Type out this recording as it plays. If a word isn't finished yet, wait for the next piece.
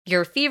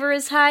Your fever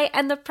is high,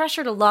 and the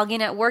pressure to log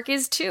in at work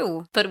is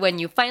too. But when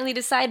you finally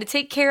decide to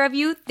take care of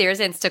you, there's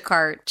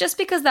Instacart. Just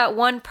because that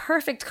one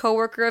perfect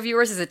coworker of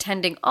yours is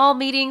attending all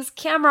meetings,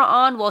 camera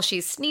on while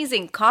she's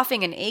sneezing,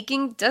 coughing, and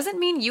aching, doesn't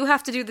mean you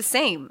have to do the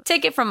same.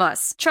 Take it from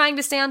us. Trying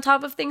to stay on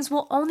top of things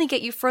will only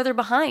get you further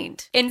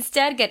behind.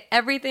 Instead, get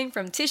everything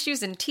from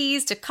tissues and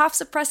teas to cough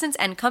suppressants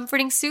and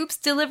comforting soups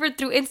delivered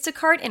through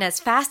Instacart in as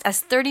fast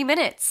as 30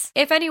 minutes.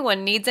 If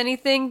anyone needs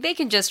anything, they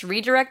can just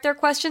redirect their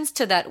questions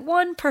to that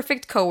one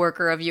perfect coworker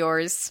of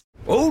yours.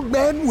 Old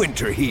Man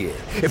Winter here.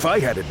 If I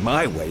had it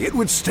my way, it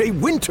would stay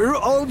winter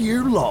all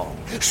year long.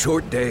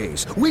 Short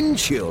days, wind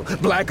chill,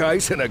 black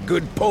ice, and a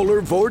good polar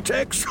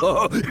vortex.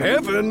 Oh,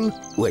 heaven.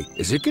 Wait,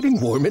 is it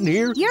getting warm in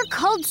here? Your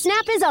cold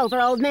snap is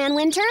over, Old Man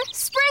Winter.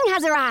 Spring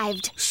has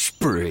arrived.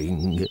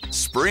 Spring.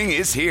 Spring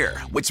is here,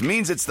 which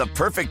means it's the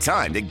perfect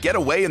time to get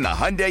away in the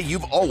Hyundai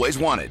you've always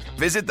wanted.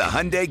 Visit the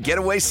Hyundai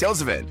Getaway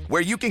Sales Event,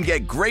 where you can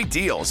get great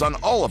deals on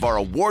all of our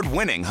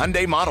award-winning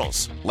Hyundai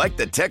models, like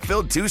the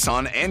tech-filled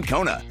Tucson and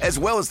Kona, as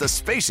well as the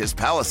spacious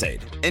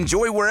Palisade.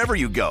 Enjoy wherever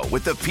you go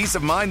with the peace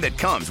of mind that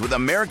comes with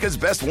America's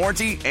best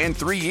warranty and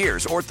 3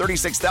 years or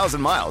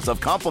 36,000 miles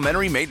of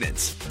complimentary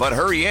maintenance. But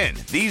hurry in,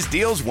 these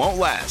deals won't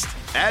last.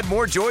 Add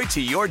more joy to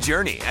your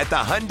journey at the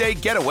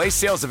Hyundai Getaway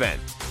Sales Event.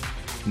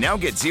 Now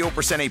get 0%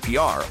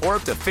 APR or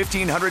up to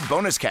 $1,500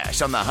 bonus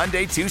cash on the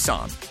Hyundai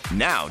Tucson.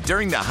 Now,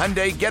 during the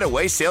Hyundai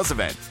Getaway Sales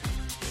Event.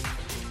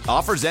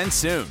 Offers end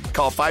soon.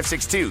 Call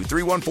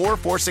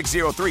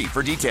 562-314-4603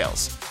 for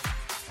details.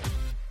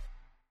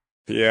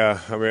 Yeah,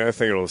 I mean, I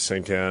think it'll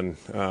sink in.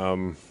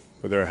 But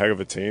they're a heck of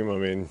a team. I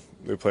mean,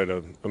 they played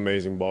an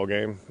amazing ball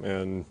game.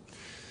 And,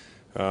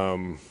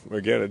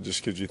 again, it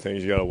just gives you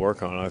things you got to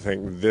work on. I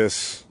think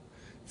this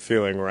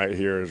feeling right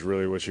here is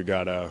really what you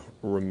got to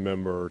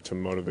remember to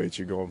motivate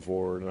you going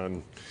forward.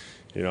 And,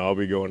 you know, I'll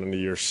be going into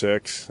year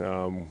 6.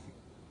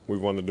 We've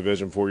won the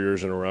division 4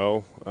 years in a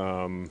row.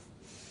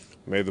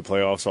 Made the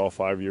playoffs all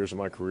 5 years of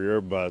my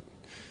career, but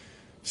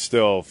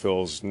still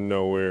feels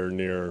nowhere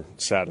near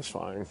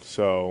satisfying.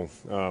 So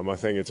I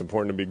think it's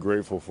important to be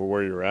grateful for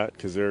where you're at,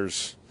 because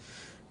there's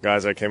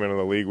guys I came into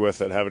the league with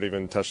that haven't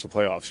even touched the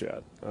playoffs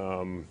yet.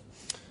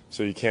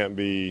 So you can't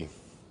be –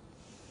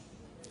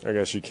 I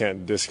guess you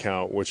can't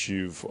discount what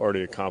you've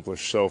already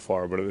accomplished so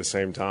far, but at the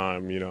same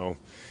time, you know,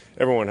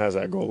 everyone has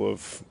that goal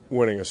of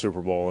winning a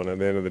Super Bowl, and at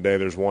the end of the day,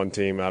 there's one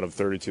team out of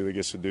 32 that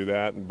gets to do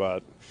that.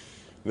 But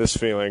this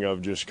feeling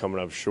of just coming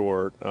up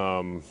short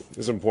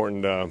is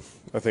important to,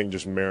 I think,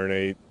 just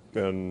marinate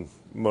and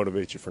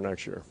motivate you for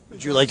next year.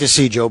 Would you like to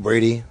see Joe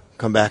Brady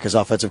come back as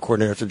offensive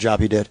coordinator after the job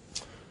he did?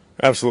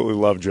 Absolutely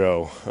love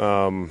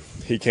Joe.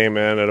 He came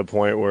in at a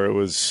point where it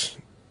was,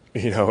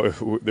 you know,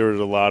 there was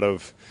a lot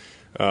of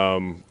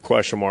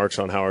question marks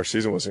on how our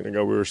season was going to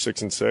go. We were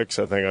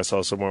 6-6. I think I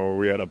saw somewhere where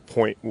we had a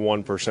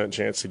 0.1%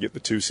 chance to get the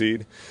 2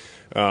 seed.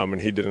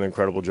 And he did an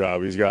incredible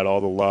job. He's got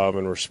all the love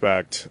and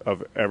respect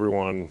of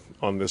everyone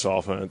on this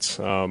offense.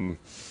 And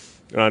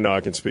I know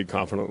I can speak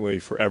confidently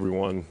for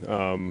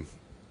everyone.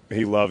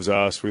 He loves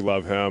us. We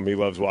love him. He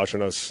loves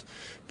watching us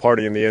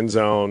party in the end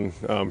zone.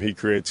 He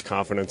creates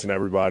confidence in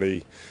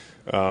everybody.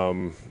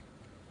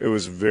 It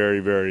was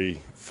very,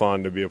 very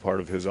fun to be a part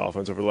of his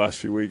offense over the last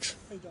few weeks.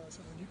 Hey,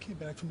 Dawson, when you came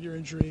back from your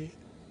injury,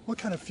 what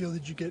kind of feel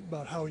did you get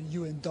about how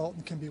you and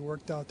Dalton can be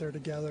worked out there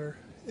together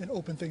and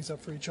open things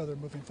up for each other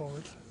moving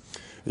forward?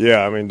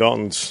 Yeah, I mean,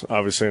 Dalton's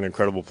obviously an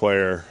incredible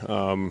player.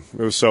 It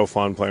was so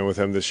fun playing with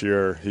him this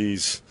year.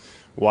 He's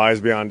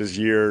wise beyond his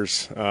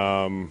years,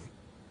 and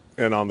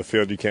on the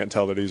field you can't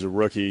tell that he's a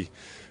rookie.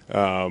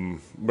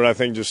 But I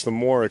think just the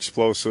more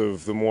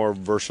explosive, the more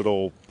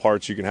versatile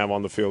parts you can have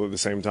on the field at the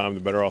same time, the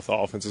better off the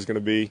offense is going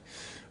to be.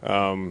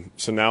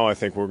 So now I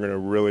think we're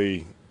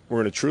going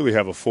to truly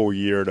have a full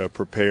year to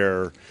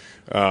prepare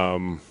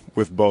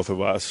with both of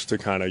us to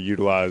kind of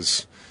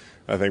utilize,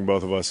 I think,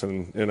 both of us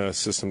in a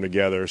system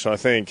together. So I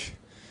think,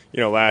 you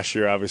know, last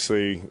year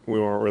obviously we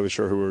weren't really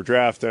sure who we were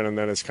drafting, and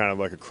then it's kind of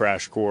like a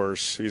crash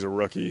course. He's a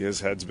rookie.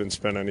 His head's been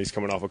spinning. He's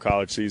coming off a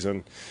college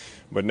season.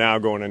 But now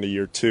going into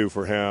year 2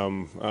 for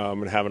him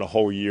and having a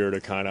whole year to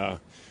kind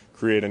of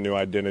create a new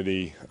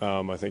identity,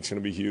 I think is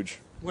going to be huge.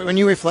 When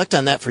you reflect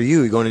on that for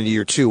you going into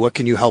year 2, what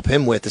can you help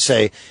him with to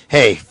say,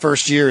 hey,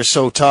 first year is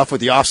so tough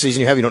with the offseason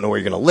you have, you don't know where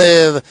you're going to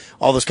live,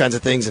 all those kinds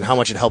of things, and how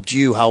much it helped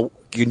you. How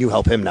can you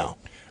help him now?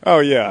 Oh,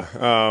 yeah.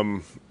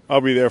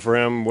 I'll be there for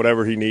him,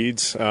 whatever he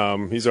needs.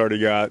 He's already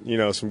got, you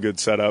know, some good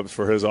setups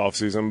for his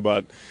offseason.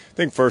 But I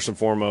think first and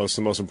foremost,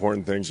 the most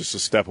important thing is just to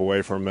step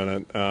away for a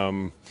minute.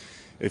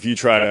 If you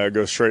try to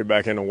go straight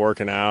back into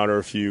working out, or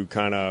if you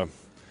kind of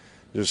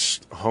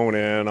just hone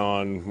in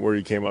on where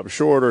you came up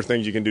short or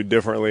things you can do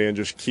differently and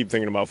just keep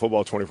thinking about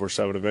football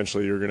 24/7,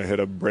 eventually you're going to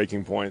hit a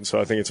breaking point. So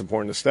I think it's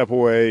important to step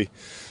away,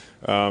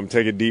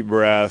 take a deep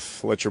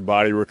breath, let your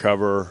body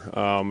recover,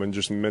 and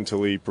just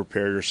mentally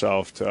prepare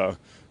yourself to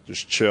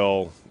just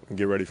chill and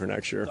get ready for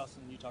next year.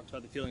 Dawson, you talked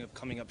about the feeling of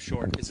coming up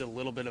short. Is it a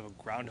little bit of a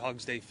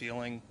Groundhog's Day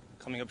feeling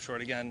coming up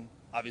short again,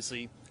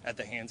 obviously at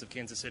the hands of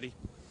Kansas City?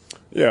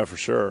 Yeah, for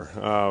sure.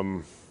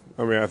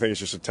 I mean, I think it's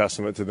just a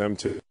testament to them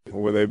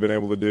what they've been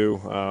able to do.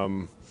 I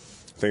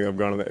think I've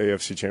gone to the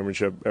AFC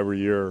Championship every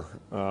year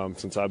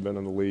since I've been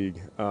in the league.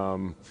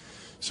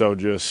 So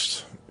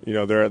just,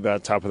 they're at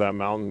that top of that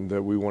mountain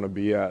that we want to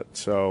be at.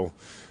 So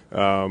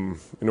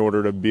in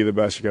order to be the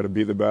best, you got to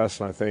beat the best.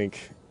 And I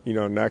think,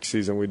 next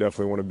season we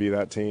definitely want to be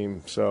that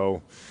team.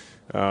 So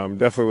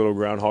definitely a little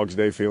Groundhog's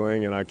Day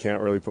feeling, and I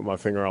can't really put my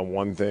finger on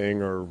one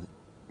thing or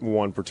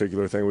one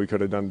particular thing we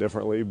could have done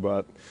differently.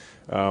 But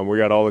we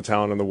got all the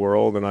talent in the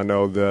world, and I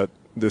know that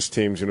this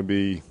team's going to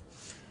be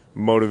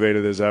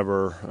motivated as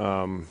ever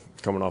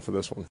coming off of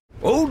this one.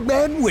 Old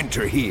Man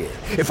Winter here.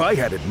 If I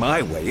had it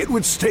my way, it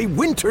would stay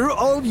winter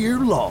all year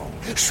long.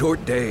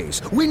 Short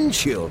days, wind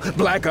chill,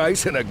 black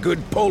ice, and a good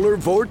polar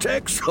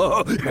vortex.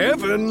 Oh,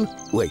 heaven!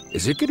 Wait,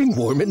 is it getting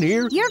warm in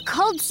here? Your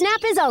cold snap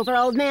is over,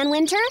 Old Man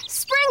Winter.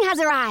 Spring has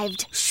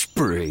arrived.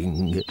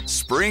 Spring.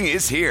 Spring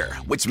is here,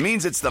 which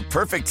means it's the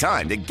perfect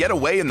time to get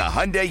away in the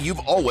Hyundai you've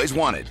always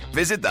wanted.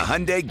 Visit the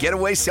Hyundai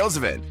Getaway Sales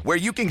Event, where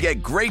you can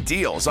get great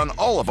deals on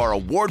all of our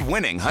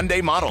award-winning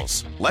Hyundai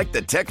models, like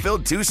the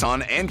tech-filled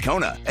Tucson and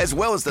Kona, as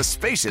well as the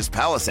spacious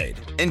Palisade.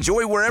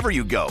 Enjoy wherever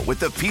you go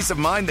with the peace of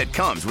mind that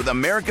comes with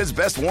America's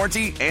best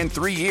warranty and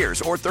 3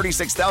 years or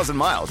 36,000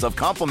 miles of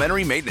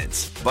complimentary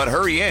maintenance. But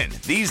hurry in,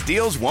 these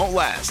deals won't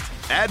last.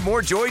 Add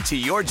more joy to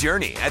your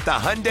journey at the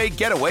Hyundai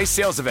Getaway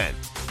Sales Event.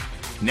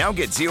 Now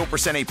get 0%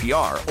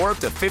 APR or up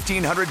to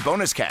 $1,500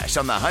 bonus cash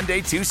on the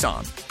Hyundai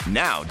Tucson.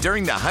 Now,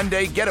 during the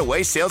Hyundai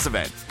Getaway Sales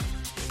Event.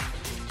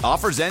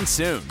 Offers end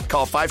soon.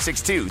 Call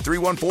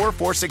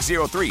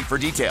 562-314-4603 for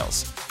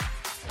details.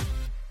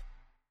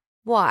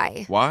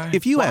 Why?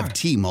 If you have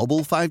T-Mobile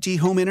 5G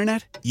home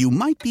internet, you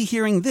might be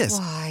hearing this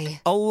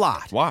a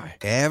lot. Why?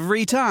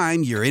 Every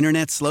time your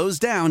internet slows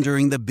down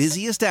during the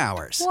busiest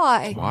hours.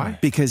 Why?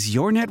 Because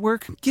your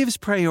network gives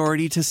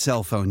priority to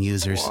cell phone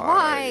users.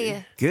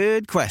 Why?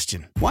 Good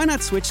question. Why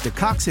not switch to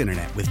Cox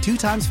Internet with 2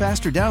 times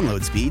faster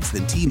download speeds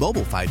than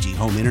T-Mobile 5G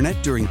home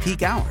internet during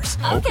peak hours?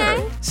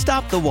 Okay.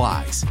 Stop the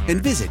whys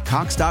and visit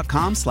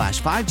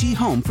cox.com/5G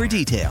home for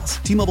details.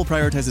 T-Mobile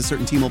prioritizes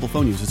certain T-Mobile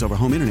phone users over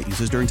home internet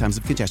users during times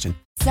of congestion.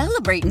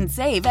 Celebrate and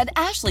save at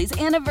Ashley's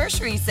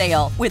Anniversary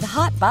Sale. With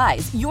Hot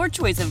Buys, your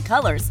choice of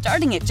colors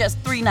starting at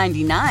just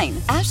 $3.99.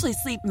 Ashley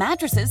Sleep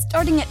mattresses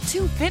starting at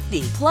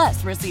 $2.50.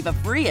 Plus, receive a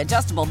free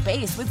adjustable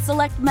base with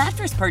select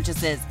mattress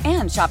purchases.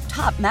 And shop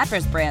top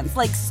mattress brands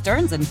like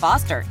Stearns &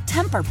 Foster,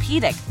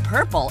 Tempur-Pedic,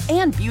 Purple,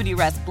 and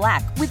Beautyrest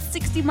Black with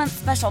 60-month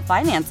special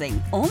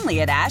financing.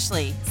 Only at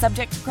Ashley.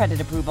 Subject to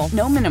credit approval.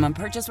 No minimum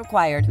purchase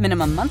required.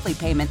 Minimum monthly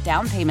payment,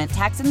 down payment,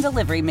 tax, and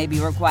delivery may be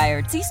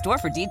required. See store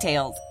for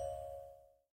details.